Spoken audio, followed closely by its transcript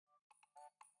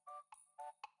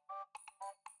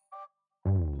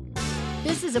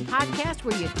This is a podcast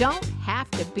where you don't have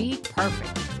to be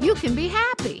perfect. You can be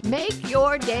happy. Make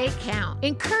your day count.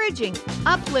 Encouraging,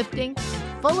 uplifting,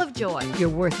 and full of joy. You're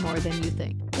worth more than you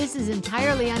think. This is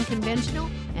Entirely Unconventional,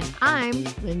 and I'm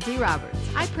Lindsay Roberts.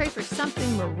 I pray for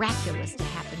something miraculous to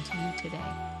happen to you today.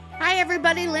 Hi,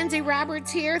 everybody. Lindsay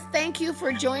Roberts here. Thank you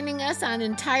for joining us on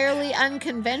Entirely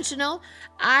Unconventional.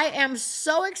 I am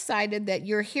so excited that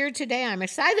you're here today. I'm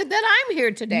excited that I'm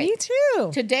here today. Me too.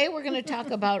 Today, we're going to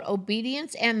talk about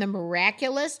obedience and the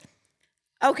miraculous.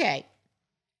 Okay,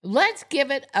 let's give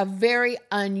it a very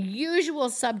unusual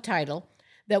subtitle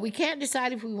that we can't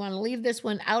decide if we want to leave this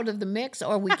one out of the mix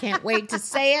or we can't wait to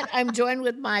say it. I'm joined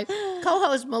with my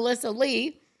co-host, Melissa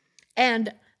Lee,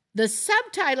 and the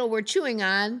subtitle we're chewing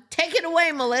on, take it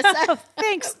away, Melissa. Oh,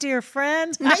 thanks, dear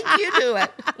friend. Make you do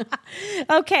it.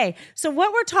 Okay, so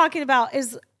what we're talking about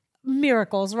is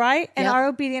miracles, right? And Yep. our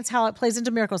obedience, how it plays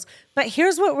into miracles. But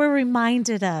here's what we're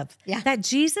reminded of. Yeah. That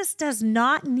Jesus does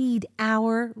not need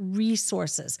our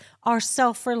resources, our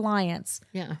self-reliance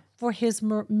Yeah. for his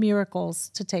miracles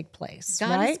to take place,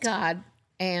 God right? is God.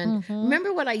 And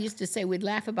remember what I used to say? We'd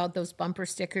laugh about those bumper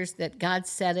stickers that God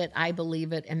said it, I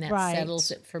believe it, and that Right.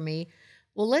 settles it for me.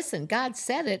 Well, listen, God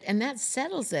said it, and that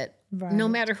settles it, Right. no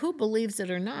matter who believes it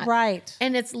or not. Right.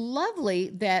 And it's lovely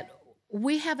that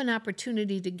we have an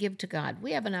opportunity to give to God.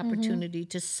 We have an opportunity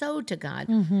to sow to God.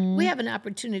 We have an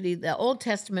opportunity. The Old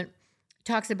Testament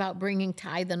talks about bringing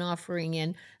tithe and offering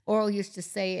in. Oral used to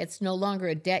say it's no longer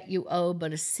a debt you owe,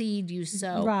 but a seed you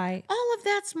sow. Right. All of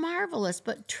that's marvelous,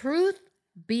 but truth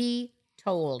be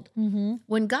told,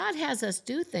 when God has us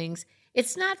do things,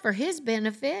 it's not for his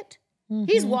benefit.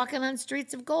 He's walking on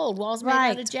streets of gold, walls made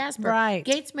out of Right, jasper, right.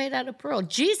 gates made out of pearl.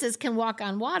 Jesus can walk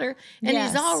on water, and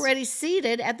Yes. he's already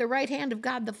seated at the right hand of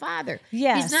God the Father.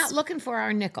 Yes. He's not looking for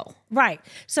our nickel. Right.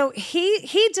 So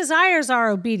he desires our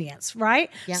obedience, right?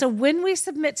 Yeah. So when we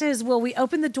submit to his will, we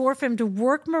open the door for him to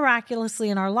work miraculously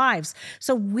in our lives.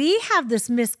 So we have this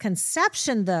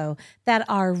misconception, though, that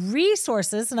our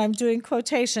resources, and I'm doing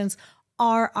quotations,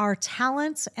 are our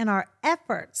talents and our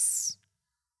efforts,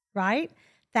 right?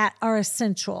 That are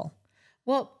essential.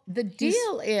 Well, the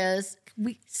deal is,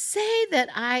 we say that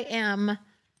I am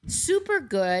super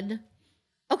good.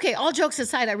 Okay, all jokes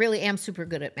aside, I really am super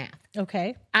good at math.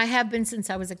 Okay. I have been since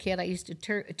I was a kid. I used to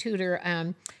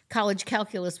tutor college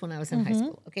calculus when I was in high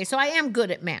school. Okay, so I am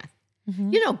good at math.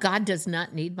 You know, God does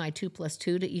not need my 2 +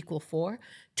 2 to equal 4.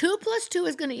 2 + 2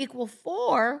 is going to equal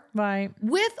 4 Right.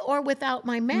 with or without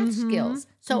my math skills.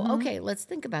 So, okay, let's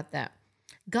think about that.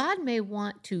 God may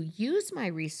want to use my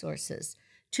resources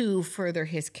to further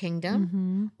his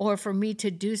kingdom or for me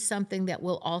to do something that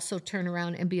will also turn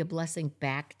around and be a blessing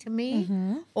back to me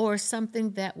or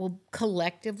something that will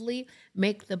collectively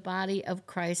make the body of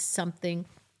Christ something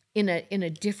in a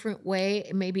different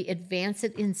way, maybe advance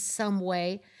it in some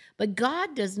way. But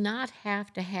God does not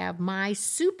have to have my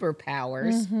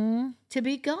superpowers to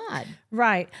be God.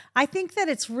 Right. I think that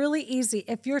it's really easy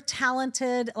if you're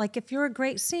talented, like if you're a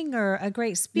great singer, a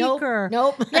great speaker.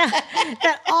 Nope. Yeah.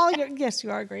 That yes,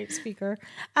 you are a great speaker.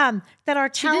 That our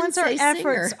talents or say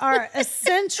efforts singer. are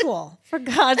essential for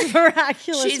God's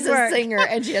miraculous She's work. a singer,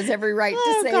 and she has every right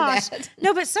to say that.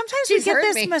 No, but sometimes She's we get heard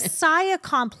this me. Messiah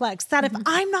complex that if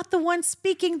I'm not the one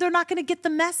speaking, they're not going to get the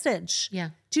message. Yeah.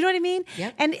 Do you know what I mean?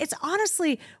 Yep. And it's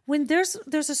honestly, when there's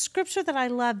a scripture that I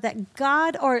love that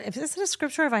God, or if this is a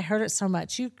scripture, if I heard it so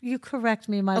much, you correct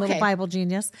me, my little Bible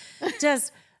genius.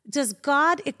 Does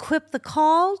God equip the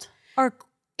called, or To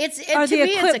me,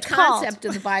 it's a concept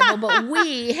of the Bible, but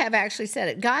we have actually said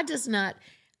it. God does not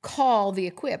call the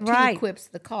equipped. Right. He equips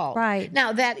the called. Right.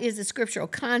 Now, that is a scriptural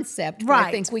concept, but Right.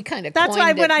 I think we kind of That's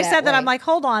why when I said that, way. I'm like,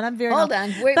 hold on, I'm very Hold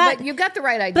on. But you got the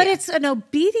right idea. But it's an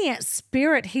obedient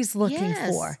spirit he's looking Yes.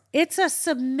 for. It's a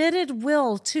submitted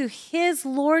will to his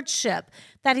lordship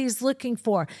that he's looking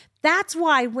for. That's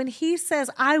why when he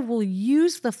says, I will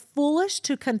use the foolish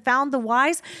to confound the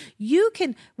wise,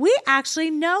 we actually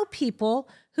know people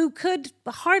who could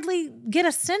hardly get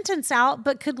a sentence out,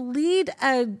 but could lead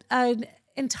an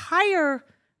entire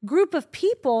group of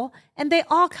people, and they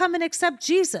all come and accept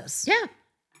Jesus. Yeah.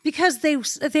 Because they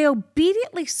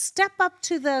obediently step up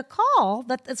to the call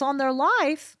that's on their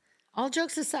life. All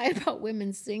jokes aside about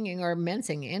women singing or men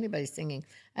singing, anybody singing.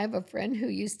 I have a friend who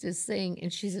used to sing,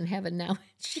 and she's in heaven now.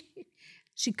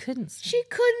 She couldn't sing. She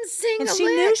couldn't sing And a she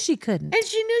lick. knew she couldn't. And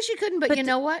she knew she couldn't. But you But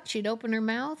know what? She'd open her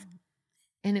mouth,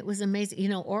 and it was amazing. You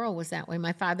know, Oral was that way.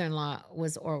 My father-in-law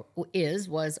was Oral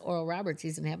Roberts.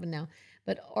 He's in heaven now.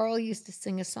 But Oral used to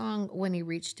sing a song when he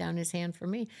reached down his hand for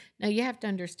me. Now, you have to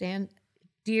understand,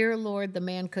 dear Lord, the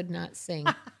man could not sing.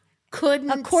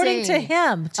 couldn't According sing. to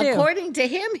him, too. According to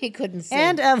him, he couldn't sing.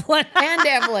 And Evelyn. And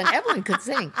Evelyn. Evelyn could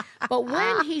sing. But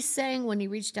when he sang, when he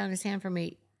reached down his hand for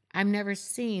me, I've never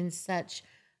seen such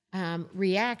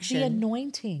reaction.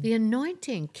 The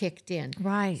anointing kicked in.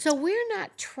 Right. So we're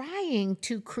not trying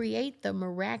to create the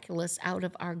miraculous out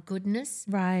of our goodness.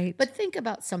 Right. But think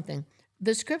about something.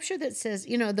 The scripture that says,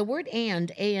 the word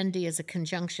A-N-D is a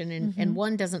conjunction, and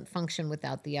one doesn't function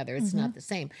without the other. It's not the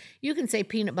same. You can say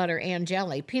peanut butter and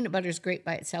jelly. Peanut butter is great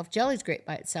by itself. Jelly's great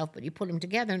by itself, but you put them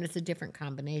together and it's a different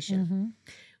combination.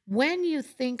 When you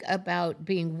think about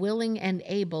being willing and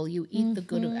able, you eat the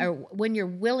good of, or when you're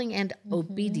willing and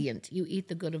obedient, you eat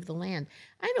the good of the land.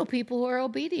 I know people who are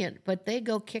obedient, but they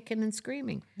go kicking and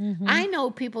screaming. I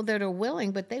know people that are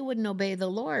willing, but they wouldn't obey the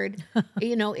Lord,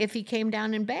 if he came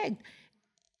down and begged.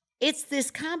 It's this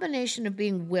combination of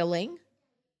being willing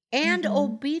and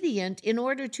obedient in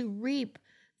order to reap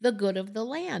the good of the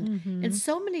land. And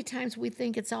so many times we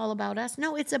think it's all about us.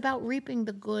 No, it's about reaping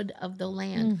the good of the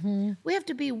land. We have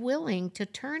to be willing to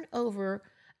turn over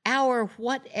our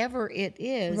whatever it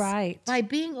is by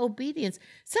being obedient.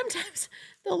 Sometimes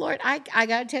the Lord, I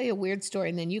got to tell you a weird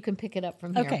story, and then you can pick it up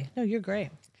from here. Okay. No, you're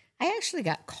great. I actually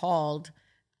got called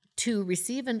to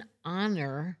receive an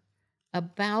honor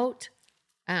about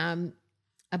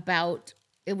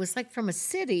it was like from a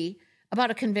city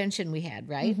about a convention we had,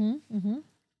 right?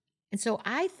 And so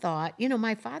I thought,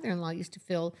 my father-in-law used to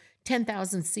fill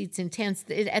 10,000 seats in tents.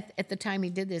 At the time he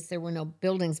did this, there were no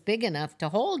buildings big enough to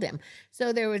hold him.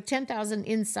 So there were 10,000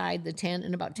 inside the tent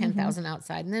and about 10,000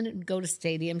 outside. And then it would go to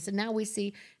stadiums. And now we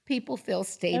see people fill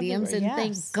stadiums and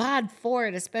thank God for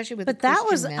it, especially with the Christian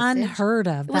message. But that was unheard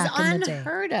of back in the day. It was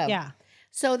unheard of. Yeah.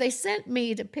 So they sent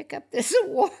me to pick up this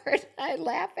award. I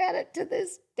laugh at it to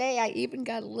this day. I even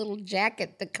got a little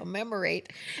jacket to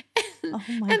commemorate. Oh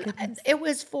my goodness! It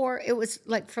was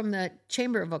like from the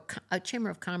Chamber of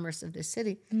Commerce of the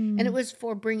city, and it was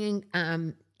for bringing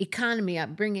economy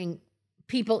up, bringing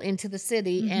people into the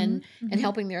city and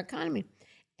helping their economy.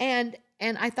 And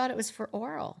I thought it was for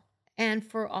Oral and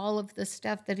for all of the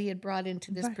stuff that he had brought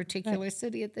into this particular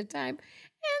city at the time.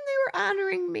 And they were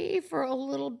honoring me for a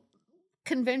little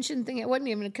convention thing. It wasn't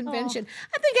even a convention.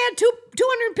 I think I had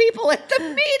 200 people at the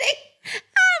meeting.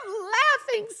 I'm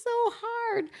laughing so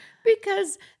hard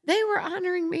because they were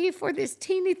honoring me for this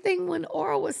teeny thing when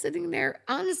Oral was sitting there,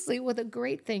 honestly, with a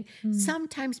great thing.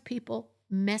 Sometimes people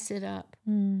mess it up.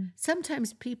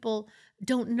 Sometimes people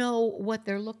don't know what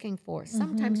they're looking for.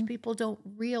 Sometimes people don't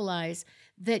realize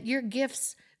that your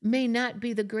gifts may not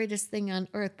be the greatest thing on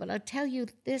earth. But I'll tell you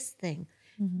this thing.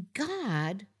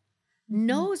 God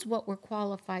knows what we're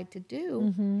qualified to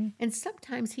do. And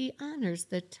sometimes he honors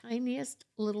the tiniest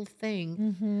little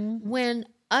thing when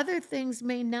other things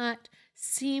may not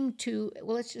seem to,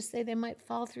 well, let's just say they might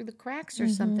fall through the cracks or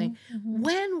something.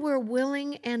 When we're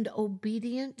willing and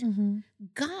obedient,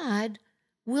 God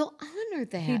will honor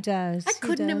that. He does. I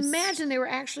couldn't imagine they were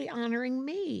actually honoring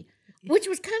me, which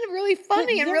was kind of really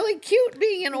funny and really cute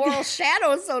being in Oral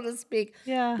shadow, so to speak.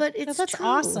 Yeah. But it's that's true.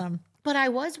 awesome. But I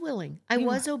was willing. I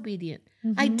was obedient.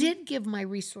 I did give my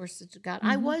resources to God.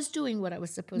 I was doing what I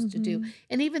was supposed to do.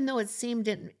 And even though it seemed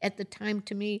at the time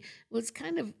to me was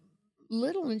kind of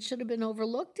little and should have been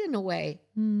overlooked in a way,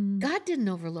 God didn't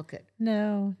overlook it.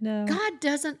 No. God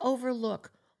doesn't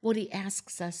overlook what he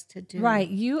asks us to do. Right.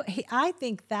 I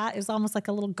think that is almost like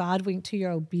a little God wink to your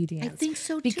obedience. I think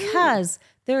so too. Because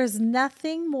there is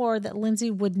nothing more that Lindsay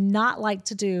would not like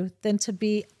to do than to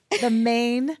be the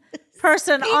main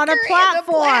person on a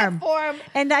platform.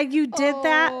 And you did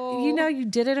that. You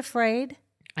did it afraid.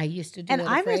 I used to do and it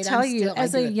I'm afraid. going to tell you,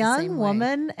 as a young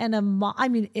woman and a mom, I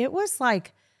mean, it was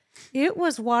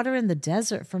water in the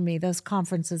desert for me, those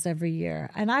conferences every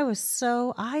year. And I was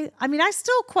I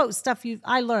still quote stuff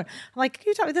I learned. I'm like, can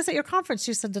you tell me this at your conference?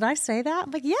 She said, did I say that?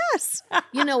 I'm like, yes.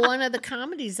 One of the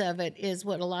comedies of it is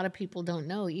what a lot of people don't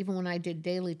know. Even when I did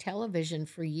daily television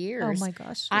for years. Oh my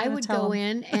gosh. I would go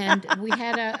in and we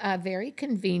had a very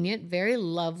convenient, very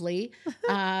lovely,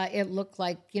 it looked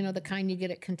like, the kind you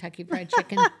get at Kentucky Fried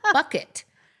Chicken bucket.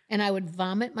 And I would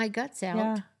vomit my guts out.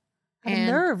 Yeah.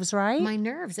 And nerves, right? My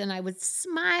nerves. And I would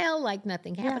smile like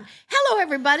nothing happened. Yeah. Hello,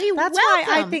 everybody. That's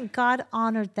welcome. Why I think God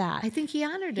honored that. I think he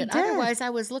honored it. He did. Otherwise,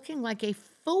 I was looking like a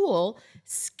fool,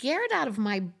 scared out of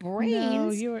my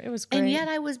brains. No, it was great. And yet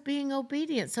I was being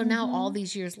obedient. So now all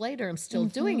these years later, I'm still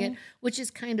doing it, which is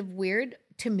kind of weird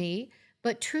to me.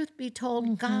 But truth be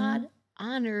told, God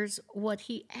honors what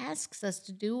he asks us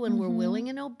to do when we're willing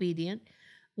and obedient.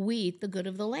 We eat the good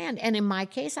of the land. And in my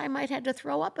case, I might have to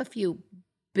throw up a few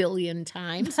billion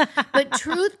times. But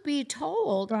truth be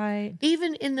told, Right.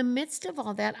 even in the midst of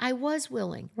all that, I was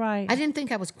willing. Right. I didn't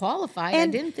think I was qualified. I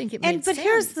didn't think it made sense. But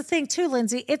here's the thing too,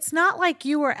 Lindsay. It's not like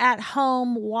you were at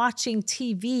home watching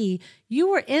TV. You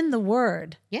were in the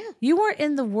Word. Yeah. You were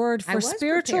in the Word for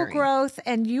spiritual preparing. growth,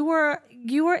 and you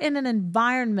were in an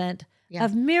environment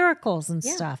of miracles and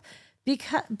stuff.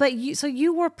 So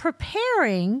you were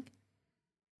preparing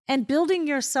and building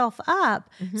yourself up.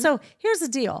 So here's the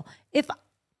deal. If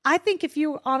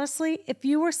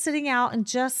you were sitting out and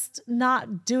just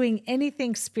not doing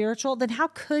anything spiritual, then how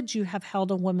could you have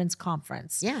held a women's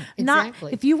conference? Yeah,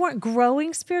 exactly. If you weren't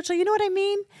growing spiritually, you know what I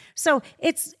mean? So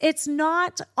it's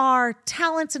not our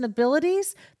talents and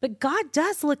abilities, but God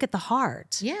does look at the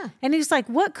heart. Yeah. And he's like,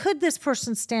 what could this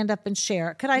person stand up and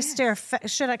share? Could I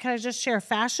could I just share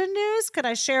fashion news? Could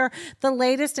I share the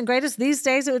latest and greatest? These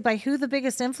days it would be who the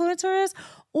biggest influencer is.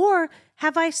 Or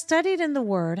have I studied in the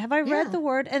Word? Have I read the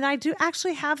Word? And I do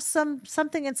actually have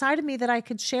something inside of me that I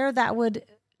could share that would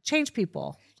change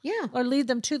people. Yeah. Or lead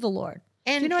them to the Lord.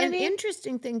 And Do you know what I an mean?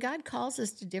 interesting thing, God calls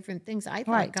us to different things. I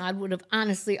thought Right. God would have,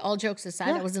 honestly, all jokes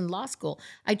aside, I was in law school.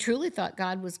 I truly thought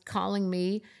God was calling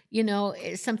me,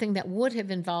 something that would have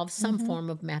involved some form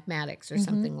of mathematics or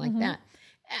something like that.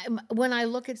 When I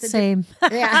look at the Same.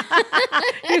 Yeah.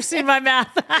 You've seen my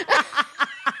math.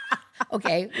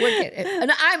 Okay, we're kidding.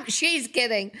 And she's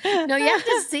kidding. No, you have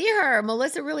to see her.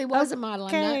 Melissa really was a model.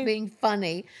 I'm Okay. not being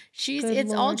funny.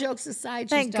 It's all Lord. jokes aside.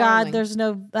 Thank she's God darling. there's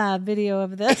no video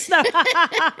of this.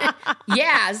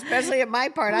 Yeah, especially at my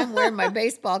part. I'm wearing my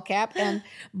baseball cap, and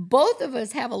both of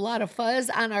us have a lot of fuzz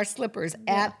on our slippers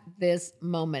at this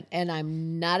moment, and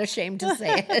I'm not ashamed to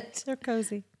say it. They're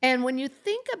cozy. And when you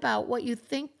think about what you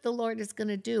think the Lord is going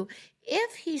to do,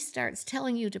 if he starts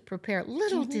telling you to prepare,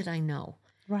 little did I know.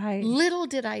 Right. Little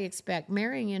did I expect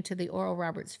marrying into the Oral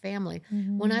Roberts family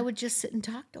when I would just sit and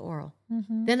talk to Oral.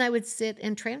 Then I would sit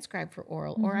and transcribe for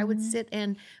Oral, or I would sit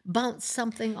and bounce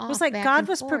something off. It was like back God and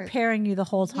was forth. preparing you the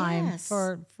whole time Yes.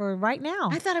 for right now.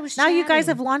 I thought I was Now you guys chatting.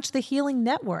 have launched the Healing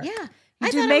Network. Yeah. You I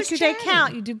do thought I Make was Your Day chatting.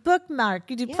 Count. You do Bookmark.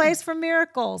 You do Place for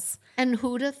Miracles. And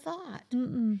who'd have thought?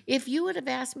 If you would have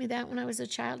asked me that when I was a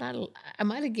child, I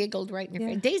might have giggled right in your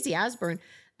face. Daisy Osborne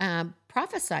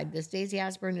prophesied this. Daisy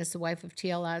Osborne is the wife of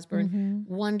T.L. Osborne.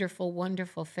 Wonderful,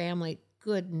 wonderful family.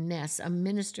 Goodness, a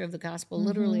minister of the gospel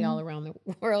literally all around the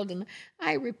world. And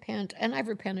I repent, and I've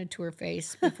repented to her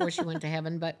face before she went to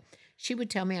heaven, but she would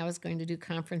tell me I was going to do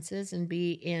conferences and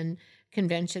be in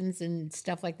conventions and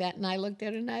stuff like that. And I looked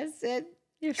at her and I said,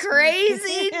 You're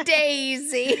crazy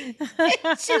Daisy.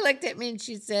 She looked at me and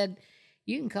she said,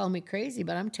 you can call me crazy,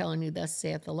 but I'm telling you, thus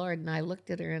saith the Lord. And I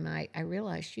looked at her and I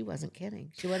realized she wasn't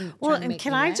kidding. She wasn't Well, trying to and make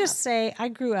can me I laugh. just say, I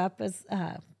grew up as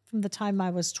from the time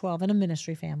I was 12 in a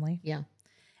ministry family. Yeah.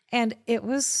 And it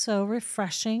was so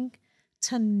refreshing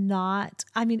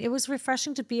it was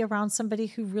refreshing to be around somebody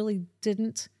who really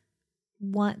didn't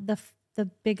want the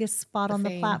biggest spot on the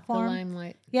fame, platform. the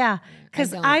limelight. Yeah.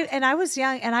 Because don't. I was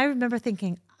young and I remember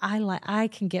thinking, I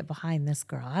can get behind this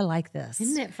girl. I like this.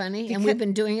 Isn't it funny? And we've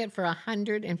been doing it for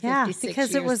 156 years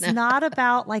because it was now. not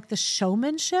about like the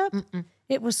showmanship.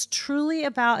 It was truly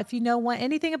about, if you know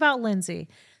anything about Lindsay,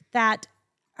 that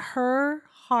her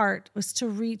heart was to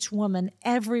reach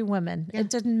every woman. Yeah. It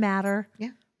didn't matter Yeah.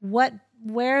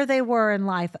 where they were in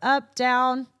life, up,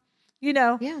 down,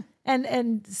 Yeah.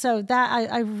 And so that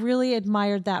I really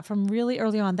admired that from really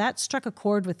early on. That struck a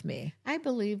chord with me. I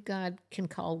believe God can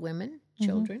call women,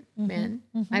 children, men.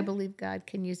 I believe God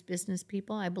can use business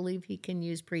people. I believe he can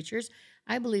use preachers.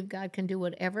 I believe God can do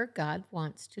whatever God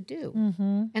wants to do.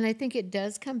 And I think it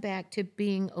does come back to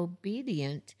being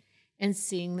obedient and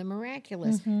seeing the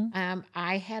miraculous.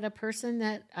 I had a person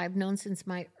that I've known since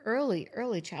my early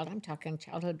child. I'm talking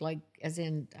childhood, like as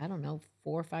in, I don't know,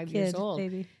 4 or 5 years old.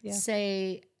 Baby. Yeah.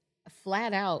 Say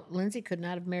flat out, Lindsay could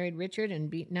not have married Richard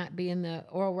and not be in the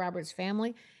Oral Roberts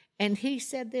family. And he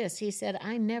said this. He said,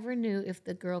 I never knew if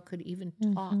the girl could even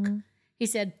talk. He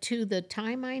said, to the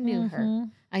time I knew her,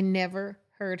 I never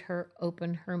heard her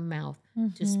open her mouth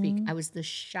to speak. I was the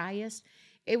shyest.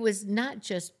 It was not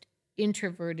just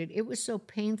introverted. It was so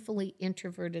painfully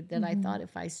introverted that I thought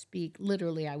if I speak,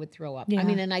 literally I would throw up. Yeah. I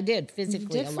mean, and I did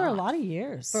physically You did for a lot of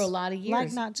years. For a lot of years.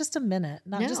 Like not just a minute,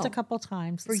 not just a No. couple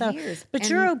times. For years. But And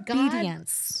your God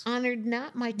obedience. honored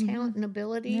not my talent and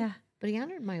ability, Yeah. But he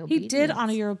honored my He obedience. did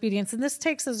honor your obedience. And this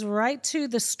takes us right to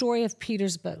the story of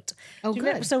Peter's boat. Oh,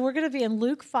 good. So we're going to be in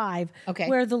Luke 5,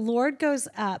 where the Lord goes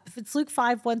up. If it's Luke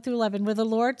 5, 1 through 11, where the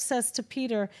Lord says to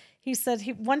Peter, he said,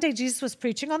 one day Jesus was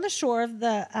preaching on the shore of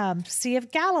the Sea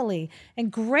of Galilee,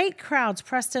 and great crowds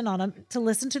pressed in on him to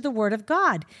listen to the word of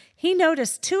God. He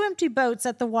noticed 2 empty boats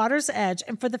at the water's edge,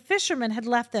 and for the fishermen had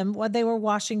left them while they were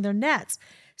washing their nets.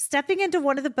 Stepping into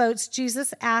one of the boats,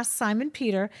 Jesus asked Simon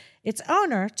Peter, its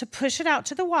owner, to push it out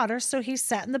to the water. So he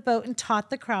sat in the boat and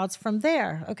taught the crowds from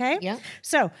there. Okay? Yeah.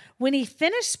 So when he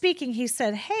finished speaking, he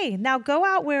said, hey, now go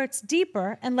out where it's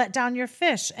deeper and let down your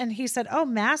fish. And he said, oh,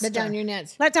 master. Let down your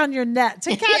nets. Let down your net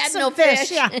to catch had some no fish.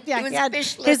 fish. Yeah, He was had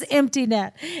fishless. his empty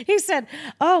net. He said,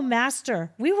 oh,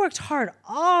 master, we worked hard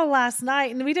all last night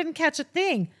and we didn't catch a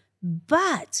thing.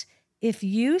 But if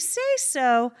you say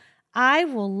so, I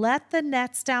will let the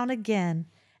nets down again.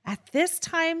 At this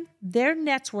time, their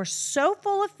nets were so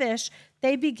full of fish,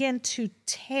 they began to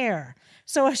tear.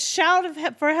 So a shout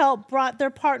for help brought their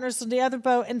partners to the other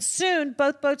boat, and soon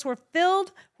both boats were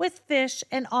filled with fish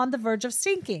and on the verge of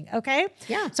sinking, okay?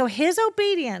 Yeah. So his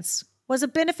obedience was a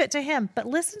benefit to him. But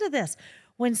listen to this.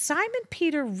 When Simon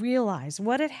Peter realized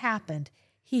what had happened,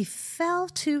 he fell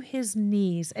to his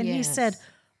knees and he said,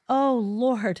 oh,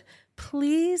 Lord,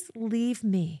 please leave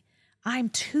me. I'm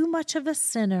too much of a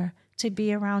sinner to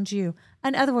be around you.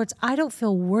 In other words, I don't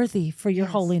feel worthy for your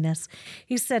holiness.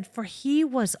 He said, for he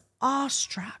was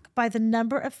awestruck by the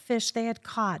number of fish they had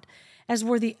caught, as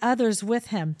were the others with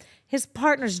him. His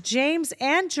partners, James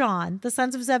and John, the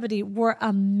sons of Zebedee, were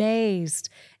amazed.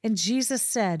 And Jesus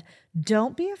said,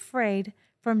 don't be afraid.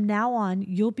 From now on,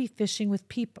 you'll be fishing with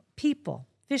people,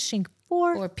 fishing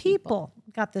for people.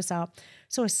 Got this out.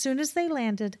 So as soon as they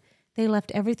landed, they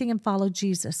left everything and followed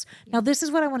Jesus. Now, this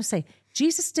is what I want to say.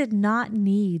 Jesus did not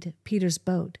need Peter's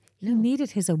boat. He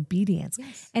needed his obedience.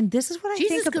 Yes. And this is what I think.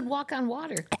 Jesus could walk on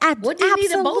water. What What do you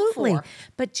need a boat for?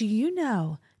 But do you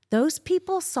know, those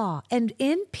people saw, and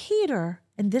in Peter,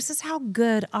 and this is how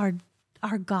good our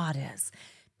God is.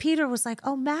 Peter was like,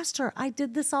 oh, master, I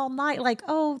did this all night. Like,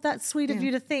 oh, that's sweet of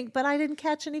you to think, but I didn't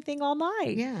catch anything all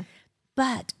night. Yeah.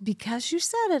 But because you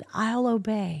said it, I'll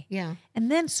obey. Yeah.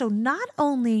 And then, so not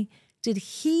only did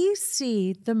he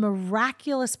see the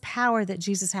miraculous power that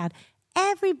Jesus had,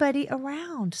 everybody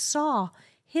around saw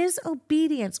his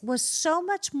obedience was so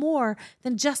much more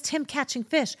than just him catching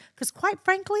fish. Because quite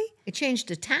frankly, It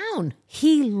changed a town.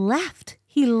 he left.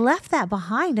 He left that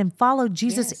behind and followed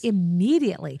Jesus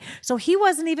immediately. So he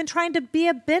wasn't even trying to be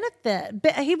a benefit.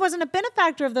 He wasn't a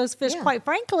benefactor of those fish, quite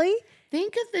frankly.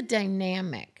 Think of the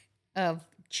dynamic of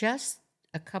just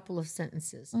a couple of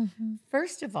sentences.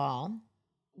 First of all,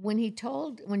 when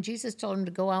Jesus told him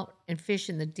to go out and fish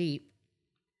in the deep,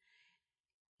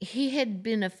 he had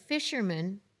been a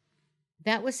fisherman.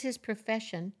 That was his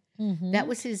profession. That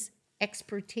was his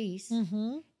expertise.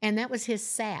 And that was his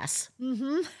sass.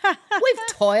 We've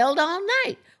toiled all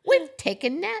night. We've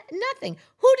taken nothing.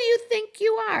 Who do you think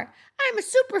you are? I'm a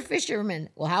super fisherman.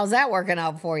 Well, how's that working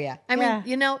out for you? I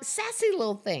mean, sassy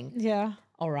little thing. Yeah.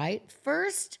 All right.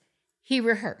 First, he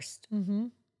rehearsed.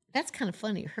 That's kind of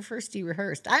funny. First, he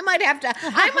rehearsed. I might have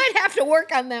to work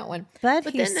on that one. But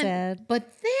then he said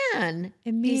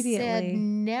immediately, he said, immediately.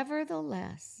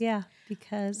 nevertheless. Yeah,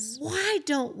 because Why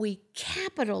don't we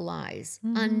capitalize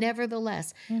on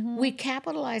nevertheless? We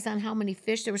capitalize on how many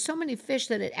fish. There were so many fish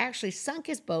that it actually sunk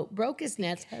his boat, broke his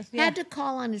nets, had to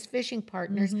call on his fishing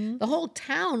partners. The whole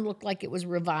town looked like it was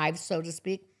revived, so to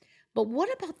speak. But what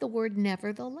about the word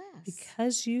nevertheless?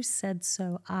 because you said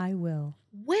so, I will.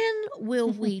 When will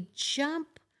we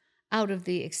jump out of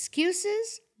the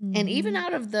excuses and even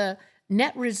out of the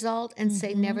net result and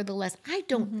say nevertheless? I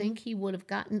don't think he would have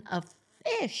gotten a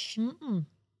fish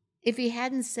if he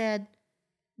hadn't said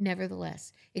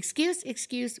nevertheless.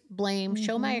 Excuse, blame,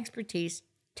 show my expertise,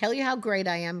 tell you how great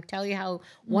I am, tell you how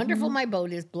wonderful my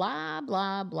boat is, blah,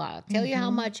 blah, blah. Tell you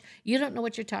how much you don't know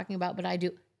what you're talking about, but I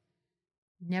do.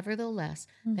 Nevertheless,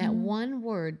 that one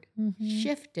word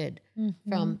shifted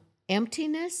from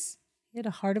emptiness He had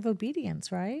a heart of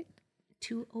obedience, right?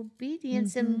 to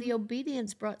obedience, and the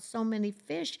obedience brought so many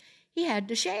fish, he had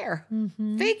to share.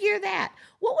 Figure that.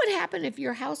 What would happen if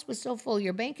your house was so full,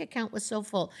 your bank account was so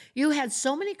full, you had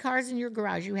so many cars in your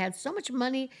garage, you had so much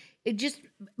money, it just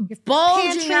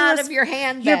bulging out of your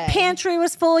handbag. Your pantry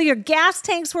was full. Your gas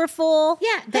tanks were full.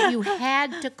 Yeah, that you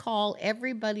had to call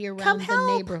everybody around the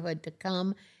help. neighborhood to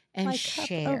come and My cup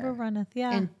share overrunneth.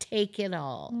 Yeah. and take it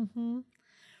all.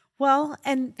 Well,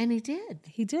 and And he did.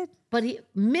 he did. But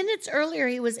minutes earlier,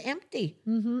 he was empty.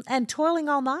 And toiling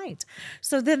all night.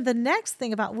 So then the next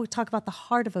thing we talk about the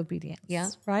heart of obedience. Yeah.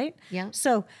 Right? Yeah.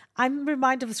 So I'm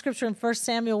reminded of the scripture in 1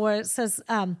 Samuel where it says,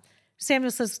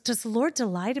 Samuel says, does the Lord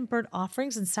delight in burnt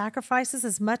offerings and sacrifices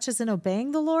as much as in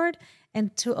obeying the Lord?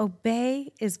 And to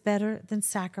obey is better than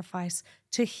sacrifice.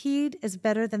 To heed is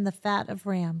better than the fat of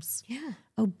rams. Yeah.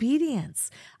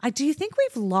 Obedience. Do you think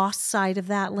we've lost sight of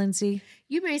that, Lindsay?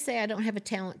 You may say, I don't have a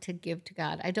talent to give to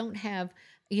God. I don't have,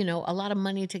 a lot of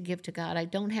money to give to God. I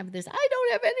don't have this. I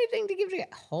don't have anything to give to God.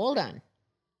 Hold on.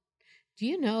 Do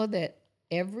you know that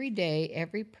every day,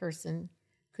 every person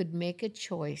could make a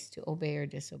choice to obey or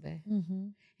disobey? Mm-hmm.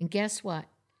 And guess what?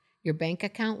 Your bank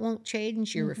account won't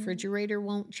change. Your refrigerator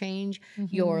won't change.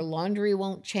 Mm-hmm. Your laundry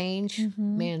won't change.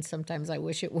 Mm-hmm. Man, sometimes I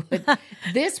wish it would.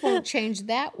 This won't change.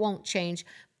 That won't change.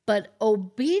 But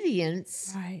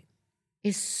obedience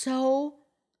is so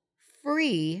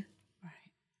free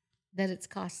that it's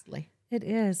costly. It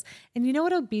is. And you know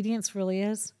what obedience really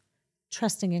is?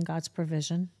 Trusting in God's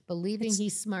provision. Believing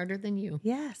he's smarter than you.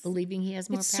 Yes. Believing he has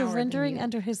more it's power surrendering than you.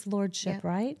 under his lordship, Yep.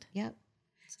 right? Yep.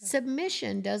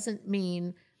 Submission doesn't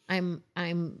mean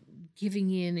I'm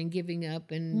giving in and giving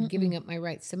up and giving up my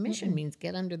rights. Submission means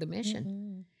get under the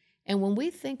mission. And when we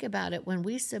think about it, when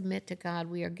we submit to God,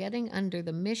 we are getting under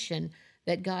the mission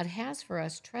that God has for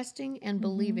us, trusting and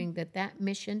believing that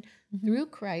mission through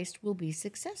Christ will be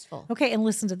successful. Okay, and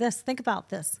listen to this. Think about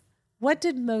this. What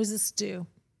did Moses do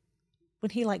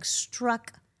when he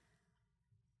struck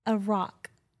a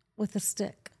rock with a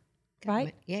stick?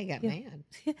 Right? He got mad.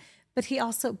 But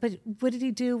what did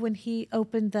he do when he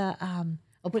opened the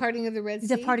parting of the Red Sea?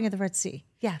 The parting of the Red Sea.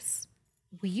 Yes.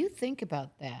 Will you think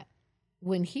about that?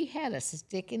 When he had a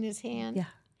stick in his hand, yeah,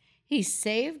 he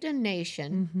saved a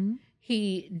nation.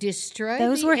 He destroyed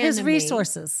those the were enemy, his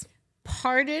resources.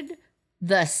 Parted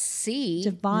the sea,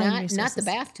 Divine resources. not the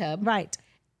bathtub. Right.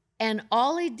 And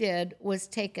all he did was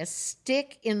take a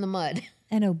stick in the mud.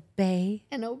 And obey.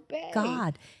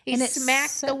 God. He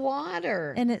smacked the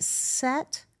water. And it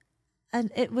set... And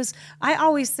it was, I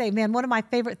always say, man, one of my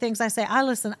favorite things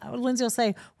Lindsay will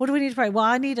say, what do we need to pray? Well,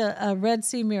 I need a Red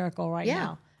Sea miracle right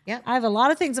now. Yeah. I have a lot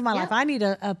of things in my life. I need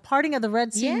a parting of the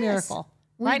Red Sea miracle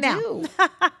right now.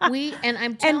 And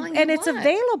I'm telling you and it's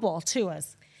available to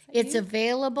us. It's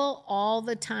available all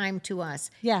the time to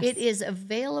us. Yes. It is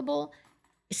available.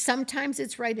 Sometimes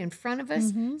it's right in front of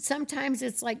us. Sometimes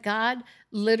it's like God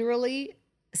literally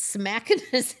smacking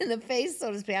us in the face, so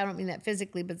to speak. I don't mean that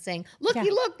physically, but saying, look.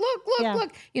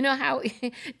 You know how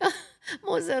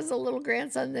Moses has a little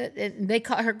grandson and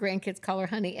her grandkids call her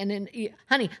honey, and then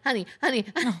honey,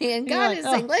 and God is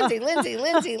saying,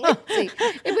 Lindsay. But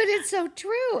it's so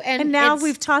true. And now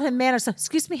we've taught him manners. So,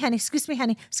 excuse me, honey.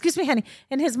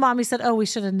 And his mommy said, oh, we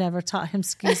should have never taught him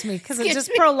excuse me, because it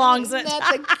just prolongs it.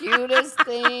 That's the cutest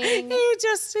thing.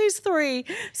 He's 3.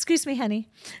 Excuse me, honey.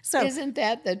 So isn't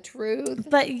that the truth?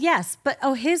 But yes,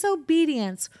 his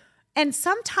obedience. And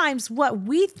sometimes what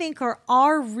we think are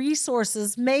our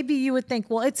resources, maybe you would think,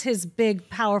 well, it's his big,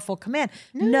 powerful command.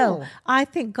 No, I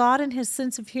think God in his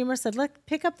sense of humor said, look,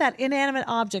 pick up that inanimate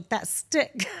object, that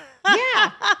stick.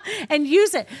 Yeah. And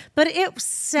use it. But it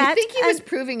set... I think he was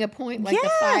proving a point like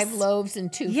the 5 loaves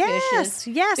and 2 fishes.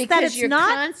 Yes, because that it's you're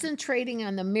not... concentrating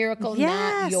on the miracle,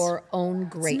 not your own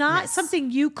greatness. It's not something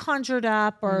you conjured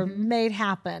up or made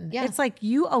happen. Yeah. It's like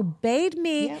you obeyed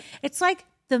me. Yep. It's like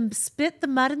the spit, the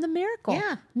mud, and the miracle.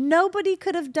 Yeah. Nobody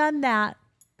could have done that.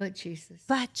 But Jesus.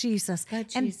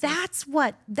 And that's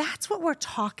what we're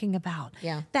talking about.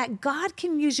 Yeah. That God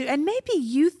can use you. And maybe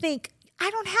you think, I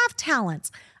don't have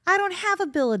talents. I don't have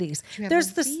abilities.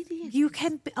 There's this, you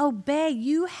can obey.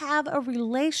 You have a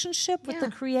relationship with the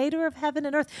creator of heaven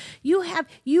and earth. You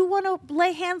want to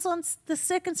lay hands on the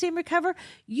sick and see them recover.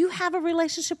 You have a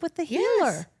relationship with the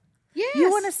healer. Yes.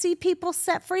 You want to see people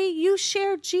set free? You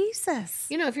share Jesus.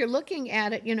 If you're looking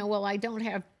at it, well, I don't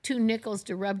have 2 nickels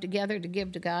to rub together to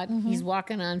give to God. He's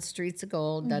walking on streets of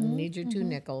gold, doesn't need your 2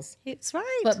 nickels. It's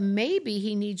right. But maybe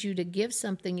he needs you to give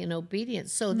something in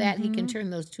obedience so that he can turn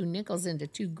those 2 nickels into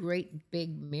 2 great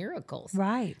big miracles.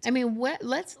 Right. I mean,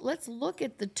 let's look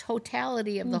at the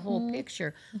totality of the whole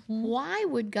picture. Why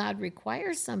would God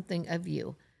require something of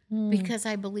you? Because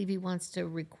I believe he wants to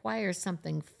require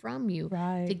something from you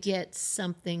to get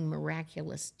something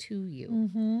miraculous to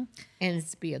you. And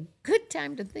it's be a good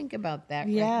time to think about that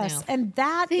right now. And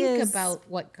think about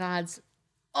what God's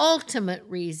ultimate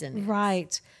reason is.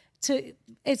 Right.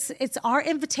 It's our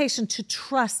invitation to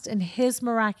trust in his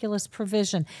miraculous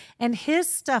provision. And his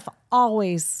stuff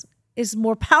always is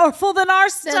more powerful than our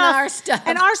stuff.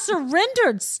 And our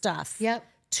surrendered stuff. Yep.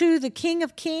 to the King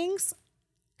of Kings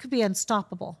could be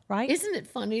unstoppable, right? Isn't it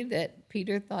funny that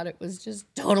Peter thought it was just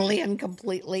totally and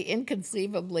completely,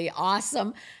 inconceivably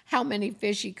awesome how many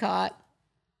fish he caught?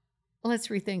 Let's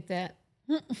rethink that.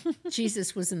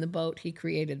 Jesus was in the boat. He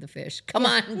created the fish. Come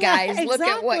on, guys. Yeah, Look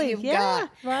at what you've got.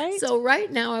 Right? So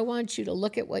right now, I want you to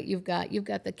look at what you've got. You've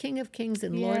got the King of Kings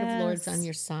and Lord of Lords on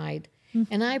your side.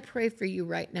 And I pray for you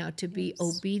right now to be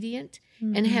obedient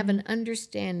and have an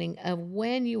understanding of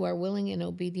when you are willing and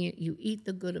obedient, you eat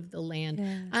the good of the land.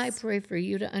 Yes. I pray for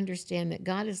you to understand that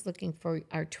God is looking for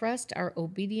our trust, our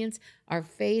obedience, our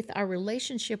faith, our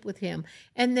relationship with him.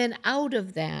 And then out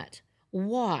of that,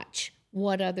 watch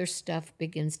what other stuff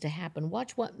begins to happen.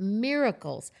 Watch what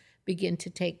miracles begin to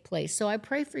take place. So I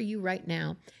pray for you right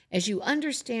now, as you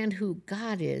understand who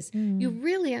God is, you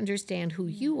really understand who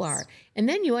you are. And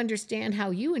then you understand how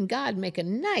you and God make a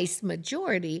nice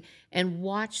majority, and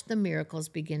watch the miracles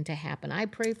begin to happen. I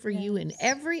pray for you in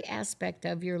every aspect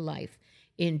of your life.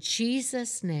 In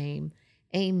Jesus' name,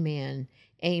 amen.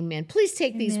 Amen. Please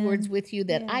take these words with you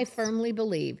that I firmly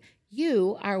believe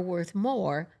you are worth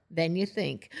more than you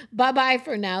think. Bye-bye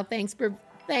for now. Thanks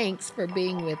for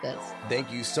being with us. Thank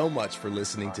you so much for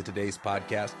listening to today's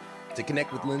podcast. To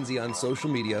connect with Lindsay on social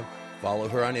media, follow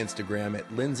her on Instagram at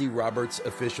Lindsay Roberts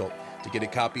Official. To get a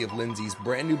copy of Lindsay's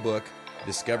brand new book,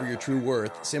 Discover Your True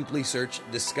Worth, simply search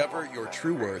Discover Your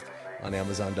True Worth on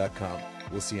Amazon.com.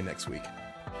 We'll see you next week.